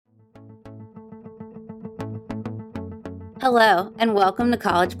Hello, and welcome to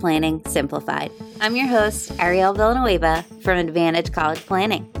College Planning Simplified. I'm your host, Arielle Villanueva from Advantage College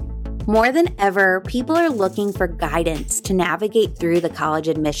Planning. More than ever, people are looking for guidance to navigate through the college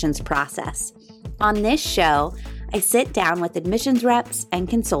admissions process. On this show, I sit down with admissions reps and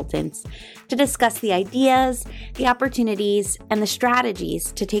consultants to discuss the ideas, the opportunities, and the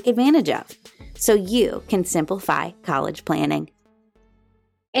strategies to take advantage of, so you can simplify college planning.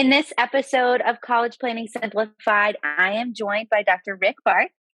 In this episode of College Planning Simplified, I am joined by Dr. Rick Barth,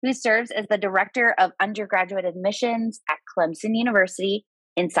 who serves as the Director of Undergraduate Admissions at Clemson University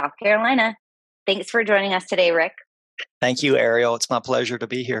in South Carolina. Thanks for joining us today, Rick. Thank you, Arielle. It's my pleasure to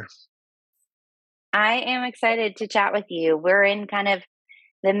be here. I am excited to chat with you. We're in kind of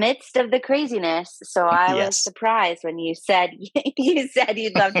the midst of the craziness, so I was surprised when you said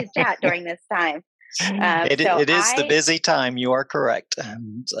you'd love to chat during this time. It is the busy time. You are correct.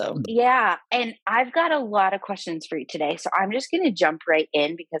 Yeah. And I've got a lot of questions for you today. So I'm just going to jump right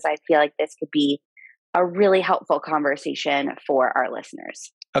in because I feel like this could be a really helpful conversation for our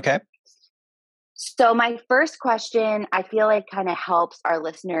listeners. Okay. So my first question, I feel like kind of helps our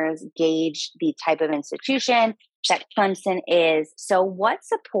listeners gauge the type of institution that Clemson is. So what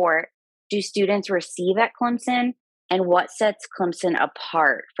support do students receive at Clemson, and what sets Clemson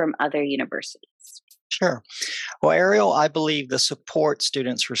apart from other universities? Sure. Well, Arielle, I believe the support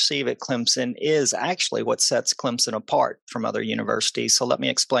students receive at Clemson is actually what sets Clemson apart from other universities. So let me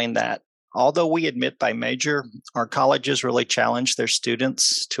explain that. Although we admit by major, our colleges really challenge their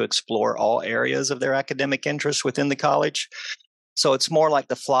students to explore all areas of their academic interests within the college. So it's more like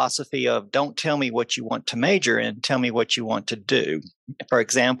the philosophy of don't tell me what you want to major in, tell me what you want to do. For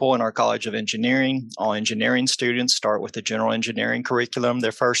example, in our College of Engineering, all engineering students start with the general engineering curriculum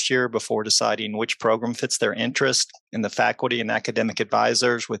their first year before deciding which program fits their interest. And the faculty and academic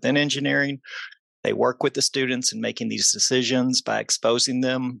advisors within engineering, they work with the students in making these decisions by exposing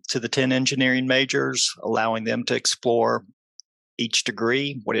them to the 10 engineering majors, allowing them to explore each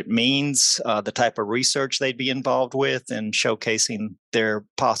degree, what it means, the type of research they'd be involved with, and showcasing their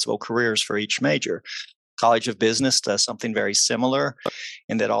possible careers for each major. College of Business does something very similar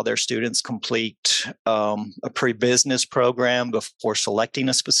in that all their students complete a pre-business program before selecting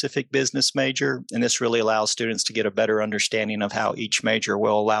a specific business major. And this really allows students to get a better understanding of how each major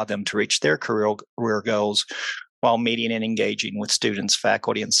will allow them to reach their career goals while meeting and engaging with students,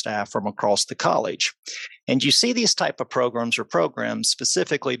 faculty, and staff from across the college. And you see these type of programs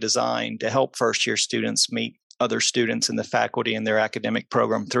specifically designed to help first-year students meet other students in the faculty and their academic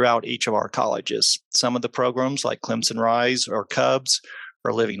program throughout each of our colleges. Some of the programs like Clemson Rise or Cubs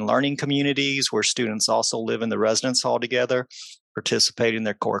are living learning communities where students also live in the residence hall together, participate in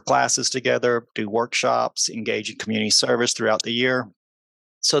their core classes together, do workshops, engage in community service throughout the year.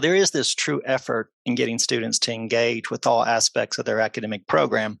 So there is this true effort in getting students to engage with all aspects of their academic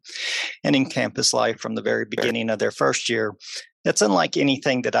program and in campus life from the very beginning of their first year. It's unlike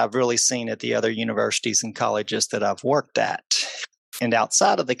anything that I've really seen at the other universities and colleges that I've worked at. And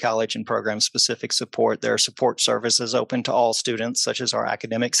outside of the college and program-specific support, there are support services open to all students, such as our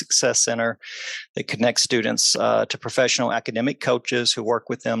Academic Success Center that connects students to professional academic coaches who work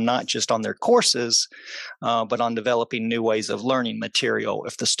with them not just on their courses, but on developing new ways of learning material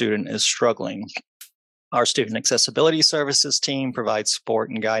if the student is struggling. Our Student Accessibility Services team provides support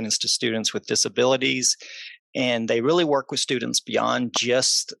and guidance to students with disabilities. And they really work with students beyond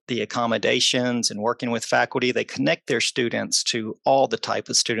just the accommodations and working with faculty. They connect their students to all the type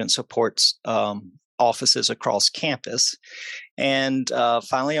of student supports offices across campus. And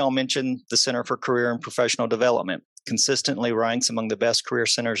finally, I'll mention the Center for Career and Professional Development. Consistently ranks among the best career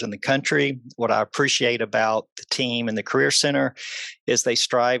centers in the country. What I appreciate about the team and the Career Center is they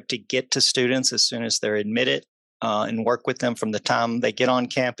strive to get to students as soon as they're admitted. And work with them from the time they get on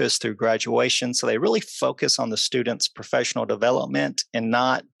campus through graduation. So they really focus on the student's professional development and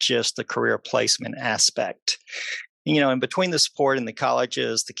not just the career placement aspect. In between the support in the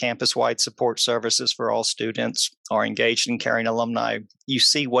colleges, the campus-wide support services for all students are engaged in caring alumni. You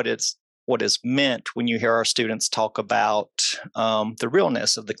see what is meant when you hear our students talk about the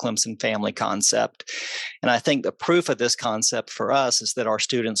realness of the Clemson family concept. And I think the proof of this concept for us is that our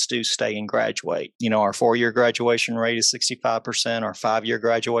students do stay and graduate. Our 4-year graduation rate is 65%. Our 5-year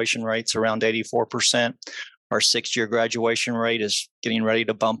graduation rate's around 84%. Our 6-year graduation rate is getting ready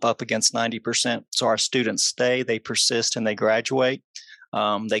to bump up against 90%. So our students stay, they persist, and they graduate.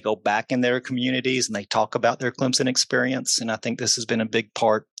 They go back in their communities and they talk about their Clemson experience. And I think this has been a big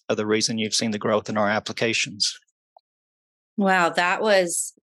part of the reason you've seen the growth in our applications. Wow, that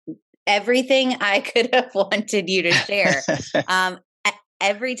was everything I could have wanted you to share.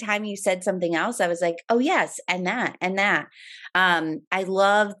 every time you said something else, I was like, oh yes, and that, and that. I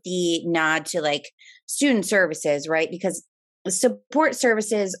love the nod to like student services, right? Because support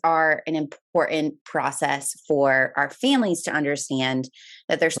services are an important process for our families to understand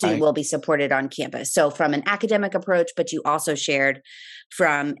that their student Right. will be supported on campus. So from an academic approach, but you also shared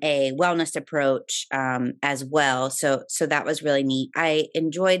from a wellness approach as well. So that was really neat. I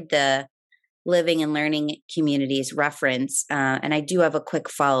enjoyed the living and learning communities reference. And I do have a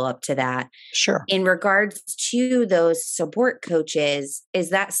quick follow up to that. Sure. In regards to those support coaches, is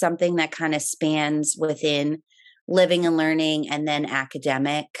that something that kind of spans within living and learning and then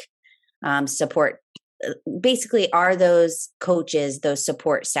academic support? Basically, are those coaches, those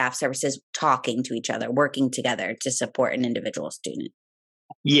support staff services talking to each other, working together to support an individual student?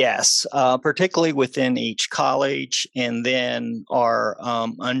 Yes, particularly within each college. And then our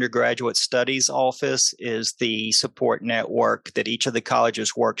undergraduate studies office is the support network that each of the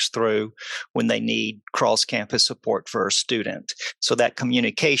colleges works through when they need cross-campus support for a student. So that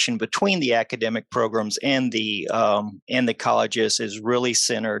communication between the academic programs and the colleges is really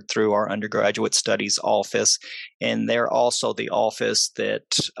centered through our undergraduate studies office. And they're also the office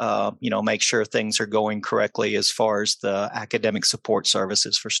that makes sure things are going correctly as far as the academic support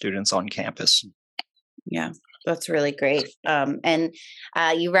services for students on campus. Yeah, that's really great. And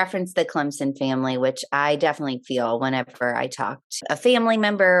you referenced the Clemson family, which I definitely feel whenever I talk to a family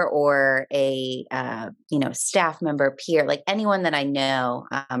member or a staff member, peer, like anyone that I know,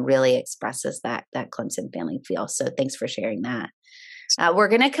 really expresses that Clemson family feel. So thanks for sharing that. We're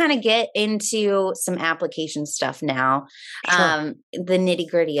going to kind of get into some application stuff now, Sure. the nitty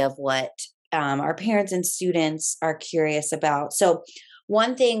gritty of what our parents and students are curious about. So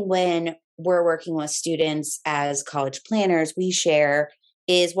one thing when we're working with students as college planners, we share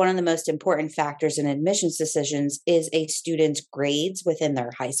is one of the most important factors in admissions decisions is a student's grades within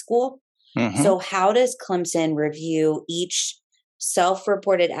their high school. Mm-hmm. So how does Clemson review each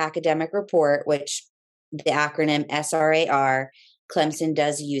self-reported academic report, which the acronym SRAR, Clemson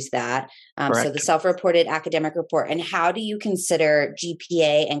does use that. So the self-reported academic report, and how do you consider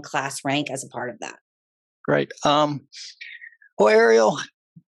GPA and class rank as a part of that? Great. Well, Arielle,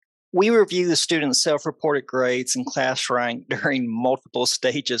 we review the students' self-reported grades and class rank during multiple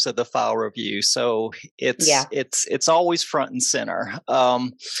stages of the file review, so it's always front and center.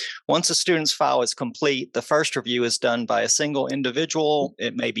 Once a student's file is complete, the first review is done by a single individual.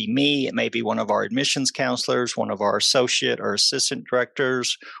 It may be me, it may be one of our admissions counselors, one of our associate or assistant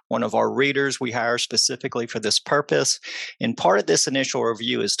directors, one of our readers we hire specifically for this purpose. And part of this initial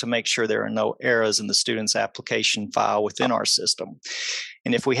review is to make sure there are no errors in the student's application file within our system.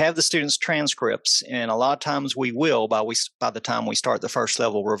 And if we have the students' transcripts, and a lot of times we will, by the time we start the first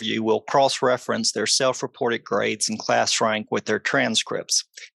level review, we'll cross-reference their self-reported grades and class rank with their transcripts.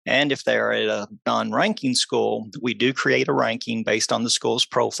 And if they're at a non-ranking school, we do create a ranking based on the school's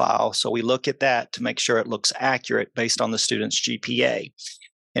profile. So we look at that to make sure it looks accurate based on the student's GPA.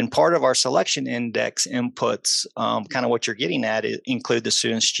 And part of our selection index inputs, kind of what you're getting at, include the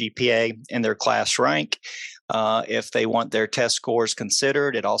student's GPA and their class rank. If they want their test scores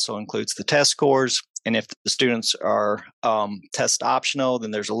considered, it also includes the test scores. And if the students are test optional,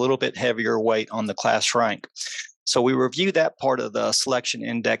 then there's a little bit heavier weight on the class rank. So we review that part of the selection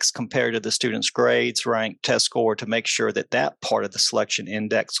index compared to the student's grades, rank, test score to make sure that that part of the selection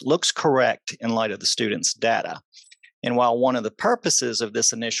index looks correct in light of the student's data. And while one of the purposes of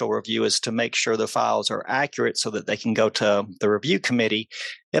this initial review is to make sure the files are accurate so that they can go to the review committee,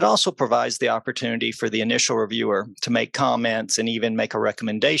 it also provides the opportunity for the initial reviewer to make comments and even make a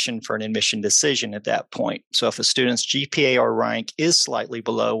recommendation for an admission decision at that point. So if a student's GPA or rank is slightly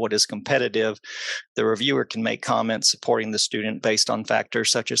below what is competitive, the reviewer can make comments supporting the student based on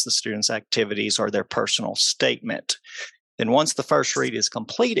factors such as the student's activities or their personal statement. Then once the first read is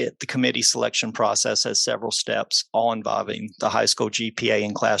completed, the committee selection process has several steps, all involving the high school GPA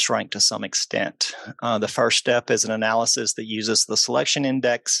and class rank to some extent. The first step is an analysis that uses the selection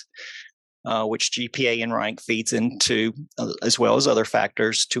index, which GPA and rank feeds into, as well as other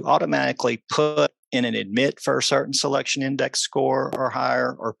factors, to automatically put in an admit for a certain selection index score or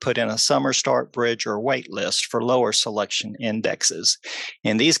higher, or put in a summer start, bridge, or wait list for lower selection indexes.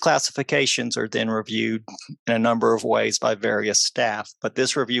 And these classifications are then reviewed in a number of ways by various staff, but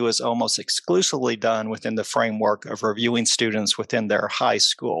this review is almost exclusively done within the framework of reviewing students within their high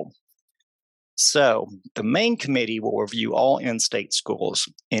school. So the main committee will review all in-state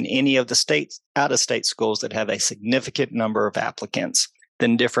schools and any of the out-of-state schools that have a significant number of applicants.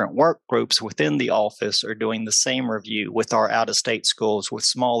 Then different work groups within the office are doing the same review with our out-of-state schools with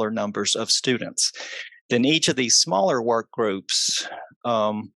smaller numbers of students. Then each of these smaller work groups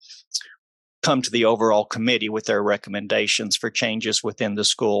come to the overall committee with their recommendations for changes within the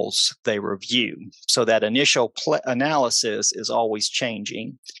schools they review. So that initial analysis is always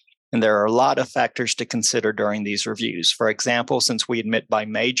changing. And there are a lot of factors to consider during these reviews. For example, since we admit by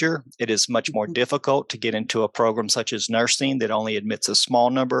major, it is much more difficult to get into a program such as nursing that only admits a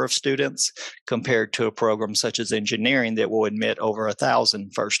small number of students compared to a program such as engineering that will admit over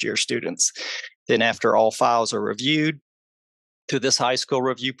 1,000 first-year students. Then after all files are reviewed, through this high school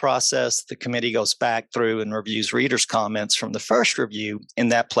review process, the committee goes back through and reviews readers' comments from the first review,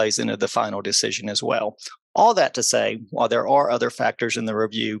 and that plays into the final decision as well. All that to say, while there are other factors in the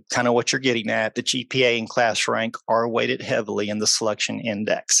review, kind of what you're getting at, the GPA and class rank are weighted heavily in the selection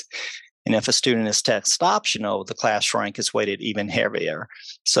index. And if a student is text optional, the class rank is weighted even heavier.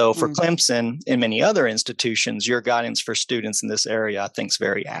 So for Clemson and many other institutions, your guidance for students in this area, I think, is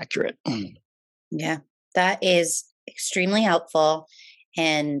very accurate. Yeah, that is extremely helpful.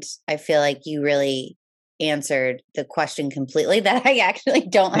 And I feel like you really answered the question completely, that I actually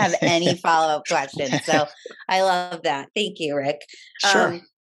don't have any follow-up questions. So I love that. Thank you, Rick. Sure.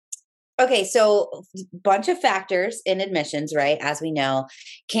 Okay, so bunch of factors in admissions, right? As we know,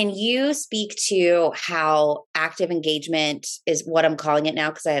 can you speak to how active engagement is what I'm calling it now?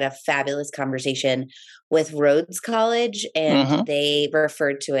 Because I had a fabulous conversation with Rhodes College, and they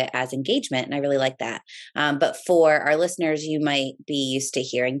referred to it as engagement, and I really like that. But for our listeners, you might be used to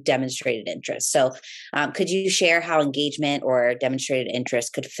hearing demonstrated interest. So could you share how engagement or demonstrated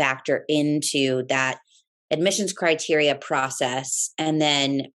interest could factor into that admissions criteria process? And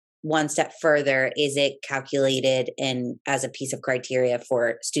then one step further, is it calculated in as a piece of criteria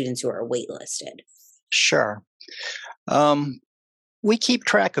for students who are waitlisted? Sure. We keep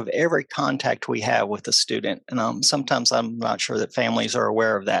track of every contact we have with a student. And sometimes I'm not sure that families are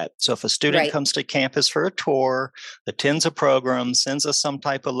aware of that. So if a student comes to campus for a tour, attends a program, sends us some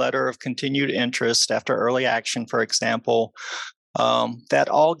type of letter of continued interest after early action, for example, that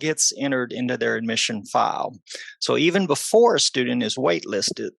all gets entered into their admission file. So even before a student is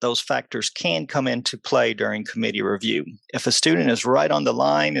waitlisted, those factors can come into play during committee review. If a student is right on the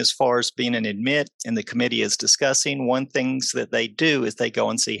line as far as being an admit and the committee is discussing, one things that they do is they go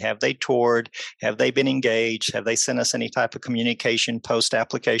and see, have they toured? Have they been engaged? Have they sent us any type of communication,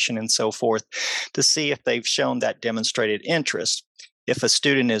 post-application, and so forth, to see if they've shown that demonstrated interest. If a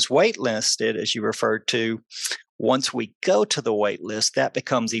student is waitlisted, as you referred to, once we go to the wait list, that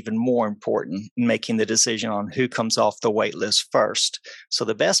becomes even more important in making the decision on who comes off the wait list first. So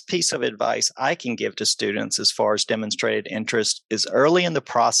the best piece of advice I can give to students as far as demonstrated interest is early in the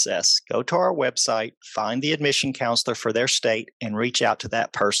process, go to our website, find the admission counselor for their state, and reach out to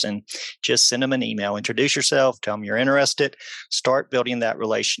that person. Just send them an email, introduce yourself, tell them you're interested, start building that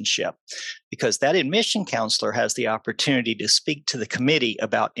relationship. Because that admission counselor has the opportunity to speak to the committee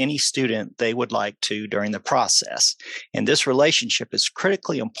about any student they would like to during the process. And this relationship is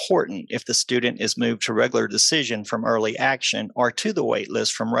critically important if the student is moved to regular decision from early action or to the wait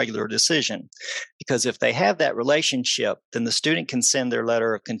list from regular decision. Because if they have that relationship, then the student can send their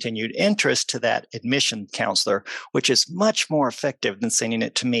letter of continued interest to that admission counselor, which is much more effective than sending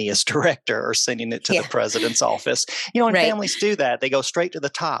it to me as director or sending it to the president's office. You know, when families do that, they go straight to the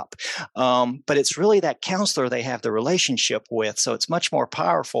top. But it's really that counselor they have the relationship with. So it's much more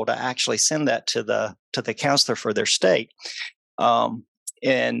powerful to actually send that to the counselor for their state.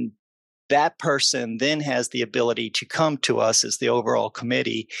 And that person then has the ability to come to us as the overall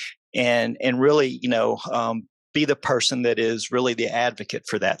committee and really, be the person that is really the advocate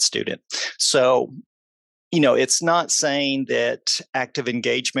for that student. So, it's not saying that active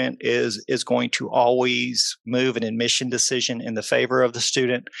engagement is going to always move an admission decision in the favor of the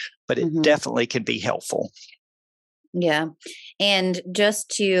student, but it definitely can be helpful. Yeah. And just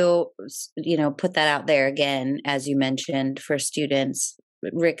to, put that out there again, as you mentioned, for students,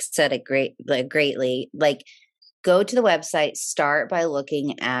 Rick said it greatly, go to the website, start by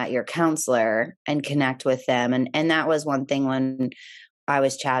looking at your counselor and connect with them. And that was one thing when I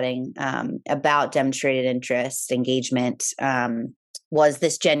was chatting about demonstrated interest, engagement, was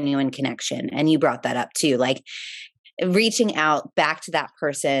this genuine connection. And you brought that up too, reaching out back to that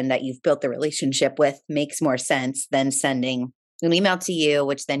person that you've built the relationship with makes more sense than sending an email to you,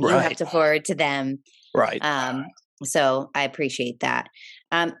 which then you have to forward to them. Right. So I appreciate that.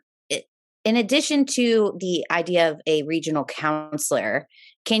 In addition to the idea of a regional counselor,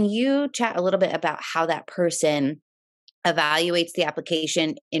 can you chat a little bit about how that person evaluates the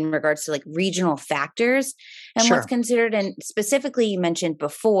application in regards to regional factors and what's considered? And specifically, you mentioned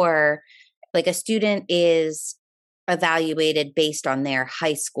before, a student is evaluated based on their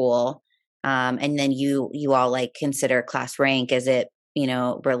high school. And then you all like consider class rank as it,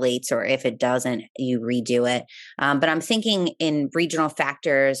 relates, or if it doesn't, you redo it. But I'm thinking in regional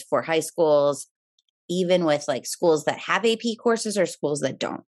factors for high schools, even with like schools that have AP courses or schools that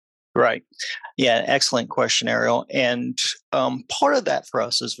don't. Right. Yeah, excellent question, Arielle. And part of that for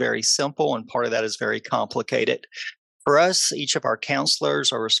us is very simple, and part of that is very complicated. For us, each of our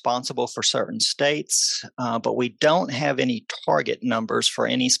counselors are responsible for certain states, but we don't have any target numbers for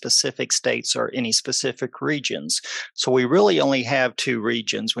any specific states or any specific regions. So we really only have two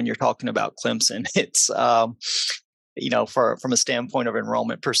regions when you're talking about Clemson. It's from a standpoint of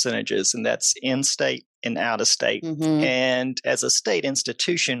enrollment percentages, and that's in-state and out-of-state. Mm-hmm. And as a state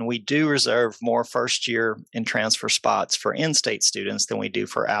institution, we do reserve more first-year and transfer spots for in-state students than we do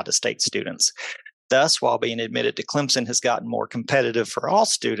for out-of-state students. Thus, while being admitted to Clemson has gotten more competitive for all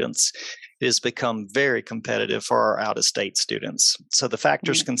students, it has become very competitive for our out-of-state students. So the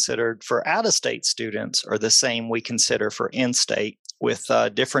factors considered for out-of-state students are the same we consider for in-state, with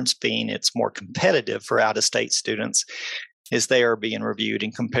difference being it's more competitive for out-of-state students as they are being reviewed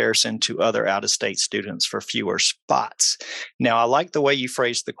in comparison to other out-of-state students for fewer spots. Now, I like the way you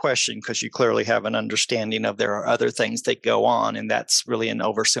phrased the question because you clearly have an understanding of there are other things that go on, and that's really an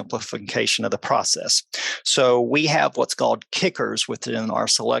oversimplification of the process. So we have what's called kickers within our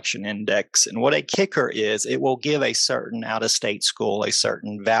selection index, and what a kicker is, it will give a certain out-of-state school a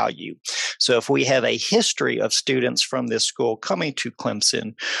certain value. So if we have a history of students from this school coming to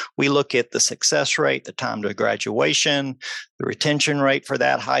Clemson, we look at the success rate, the time to graduation, the retention rate for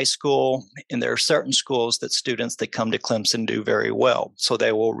that high school, and there are certain schools that students that come to Clemson do very well. So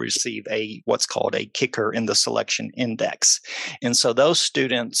they will receive what's called a kicker in the selection index. And so those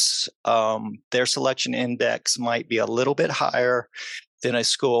students, their selection index might be a little bit higher than a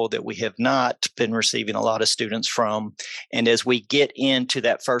school that we have not been receiving a lot of students from. And as we get into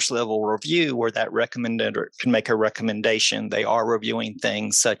that first level review where that recommender can make a recommendation, they are reviewing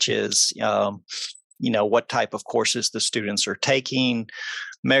things such as what type of courses the students are taking,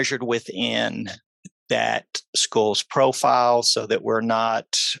 measured within that school's profile so that we're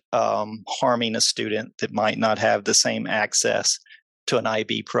not harming a student that might not have the same access to an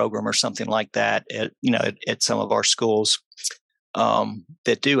IB program or something like that at some of our schools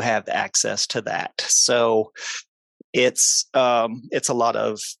that do have access to that. So it's a lot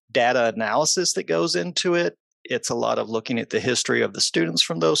of data analysis that goes into it. It's a lot of looking at the history of the students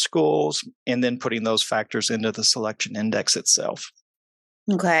from those schools and then putting those factors into the selection index itself.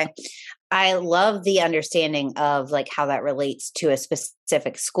 Okay. I love the understanding of like how that relates to a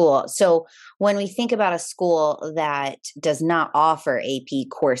specific school. So when we think about a school that does not offer AP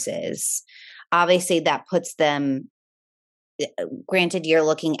courses, obviously that puts them, granted, you're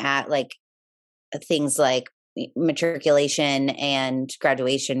looking at like things like matriculation and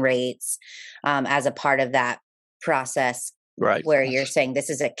graduation rates as a part of that process, right? Where you're saying this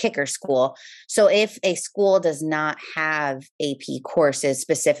is a kicker school. So if a school does not have AP courses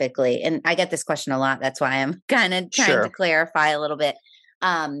specifically, and I get this question a lot, that's why I'm kind of trying to clarify a little bit.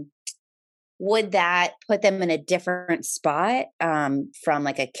 Would that put them in a different spot from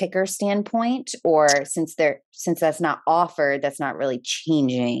like a kicker standpoint, or since that's not offered, that's not really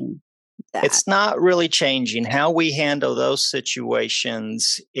changing that? It's not really changing. How we handle those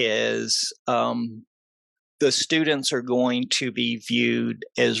situations is the students are going to be viewed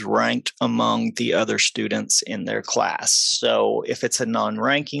as ranked among the other students in their class. So if it's a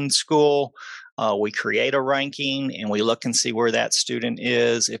non-ranking school, we create a ranking and we look and see where that student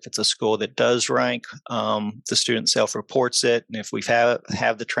is. If it's a school that does rank, the student self-reports it. And if we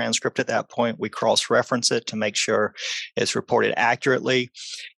have the transcript at that point, we cross-reference it to make sure it's reported accurately.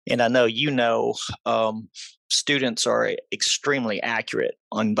 And I know students are extremely accurate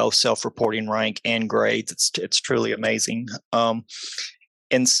on both self-reporting rank and grades. It's truly amazing.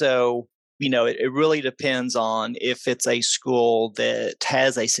 And so, it really depends on if it's a school that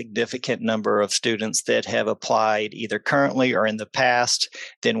has a significant number of students that have applied either currently or in the past,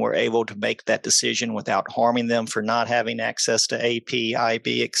 then we're able to make that decision without harming them for not having access to AP,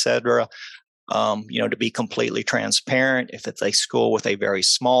 IB, et cetera. To be completely transparent, if it's a school with a very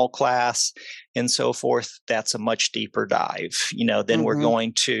small class and so forth, that's a much deeper dive. Then we're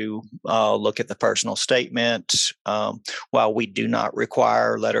going to look at the personal statement. While we do not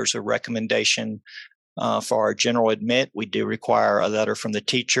require letters of recommendation for our general admit, we do require a letter from the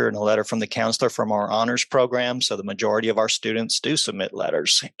teacher and a letter from the counselor from our honors program. So the majority of our students do submit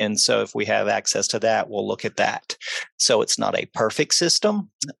letters. And so if we have access to that, we'll look at that. So it's not a perfect system,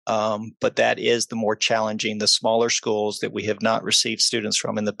 but that is the more challenging, the smaller schools that we have not received students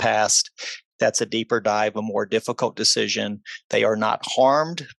from in the past. that's a deeper dive, a more difficult decision. They are not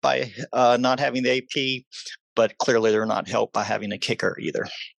harmed by not having the AP, but clearly they're not helped by having a kicker either.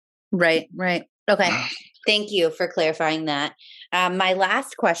 Right. Okay. Thank you for clarifying that. My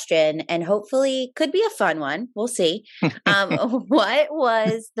last question, and hopefully could be a fun one. We'll see. What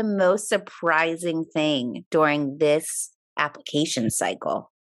was the most surprising thing during this application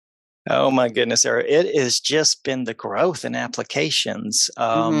cycle? Oh my goodness, Sarah. It has just been the growth in applications.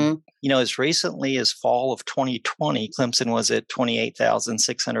 As recently as fall of 2020, Clemson was at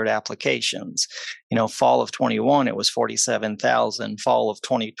 28,600 applications. Fall of 21, it was 47,000. Fall of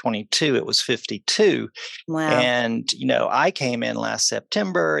 2022, it was 52. Wow. And, I came in last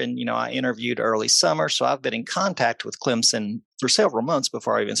September and, I interviewed early summer. So I've been in contact with Clemson for several months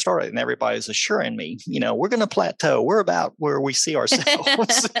before I even started. And everybody's assuring me, we're going to plateau. We're about where we see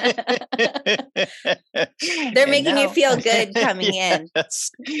ourselves. They're making you feel good coming in.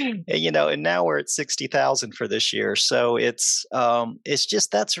 And now we're at 60,000 for this year. So it's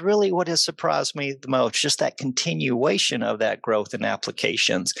just, that's really what has surprised me the most, just that continuation of that growth in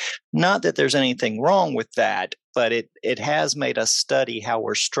applications. Not that there's anything wrong with that, but it has made us study how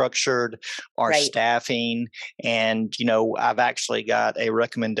we're structured, our staffing. And, I've actually got a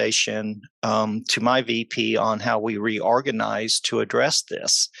recommendation to my VP on how we reorganize to address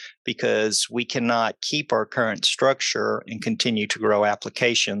this, because we cannot keep our current structure and continue to grow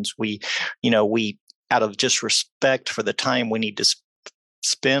applications. We out of just respect for the time we need to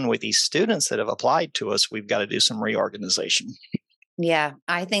spend with these students that have applied to us, we've got to do some reorganization. Yeah,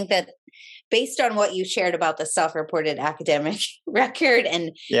 I think that based on what you shared about the self-reported academic record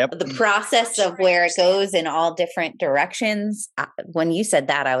and the process of where it goes in all different directions, when you said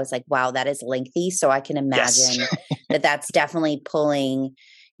that, I was like, wow, that is lengthy. So I can imagine that that's definitely pulling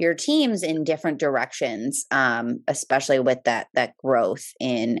your teams in different directions, especially with that growth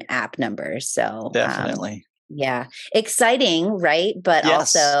in app numbers. So definitely. Yeah. Exciting, right? But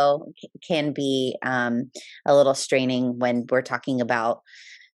also can be a little straining when we're talking about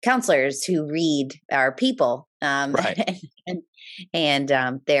counselors who read our people. Right. And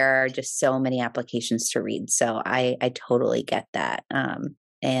there are just so many applications to read. So I totally get that.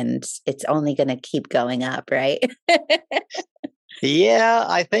 And it's only going to keep going up, right? Yeah,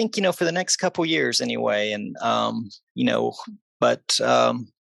 I think, for the next couple years anyway. And, but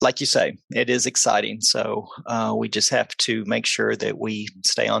like you say, it is exciting. So we just have to make sure that we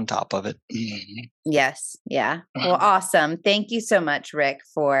stay on top of it. Yes. Yeah. Well, awesome. Thank you so much, Rick,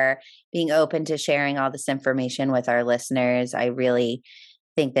 for being open to sharing all this information with our listeners. I really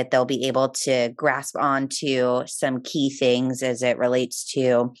think that they'll be able to grasp onto some key things as it relates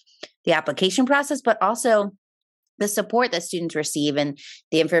to the application process, but also the support that students receive and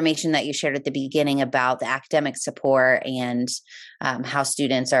the information that you shared at the beginning about the academic support and how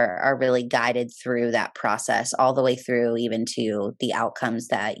students are really guided through that process all the way through even to the outcomes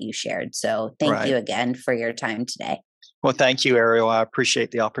that you shared. So thank you again for your time today. Well, thank you, Arielle. I appreciate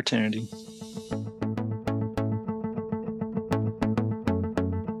the opportunity.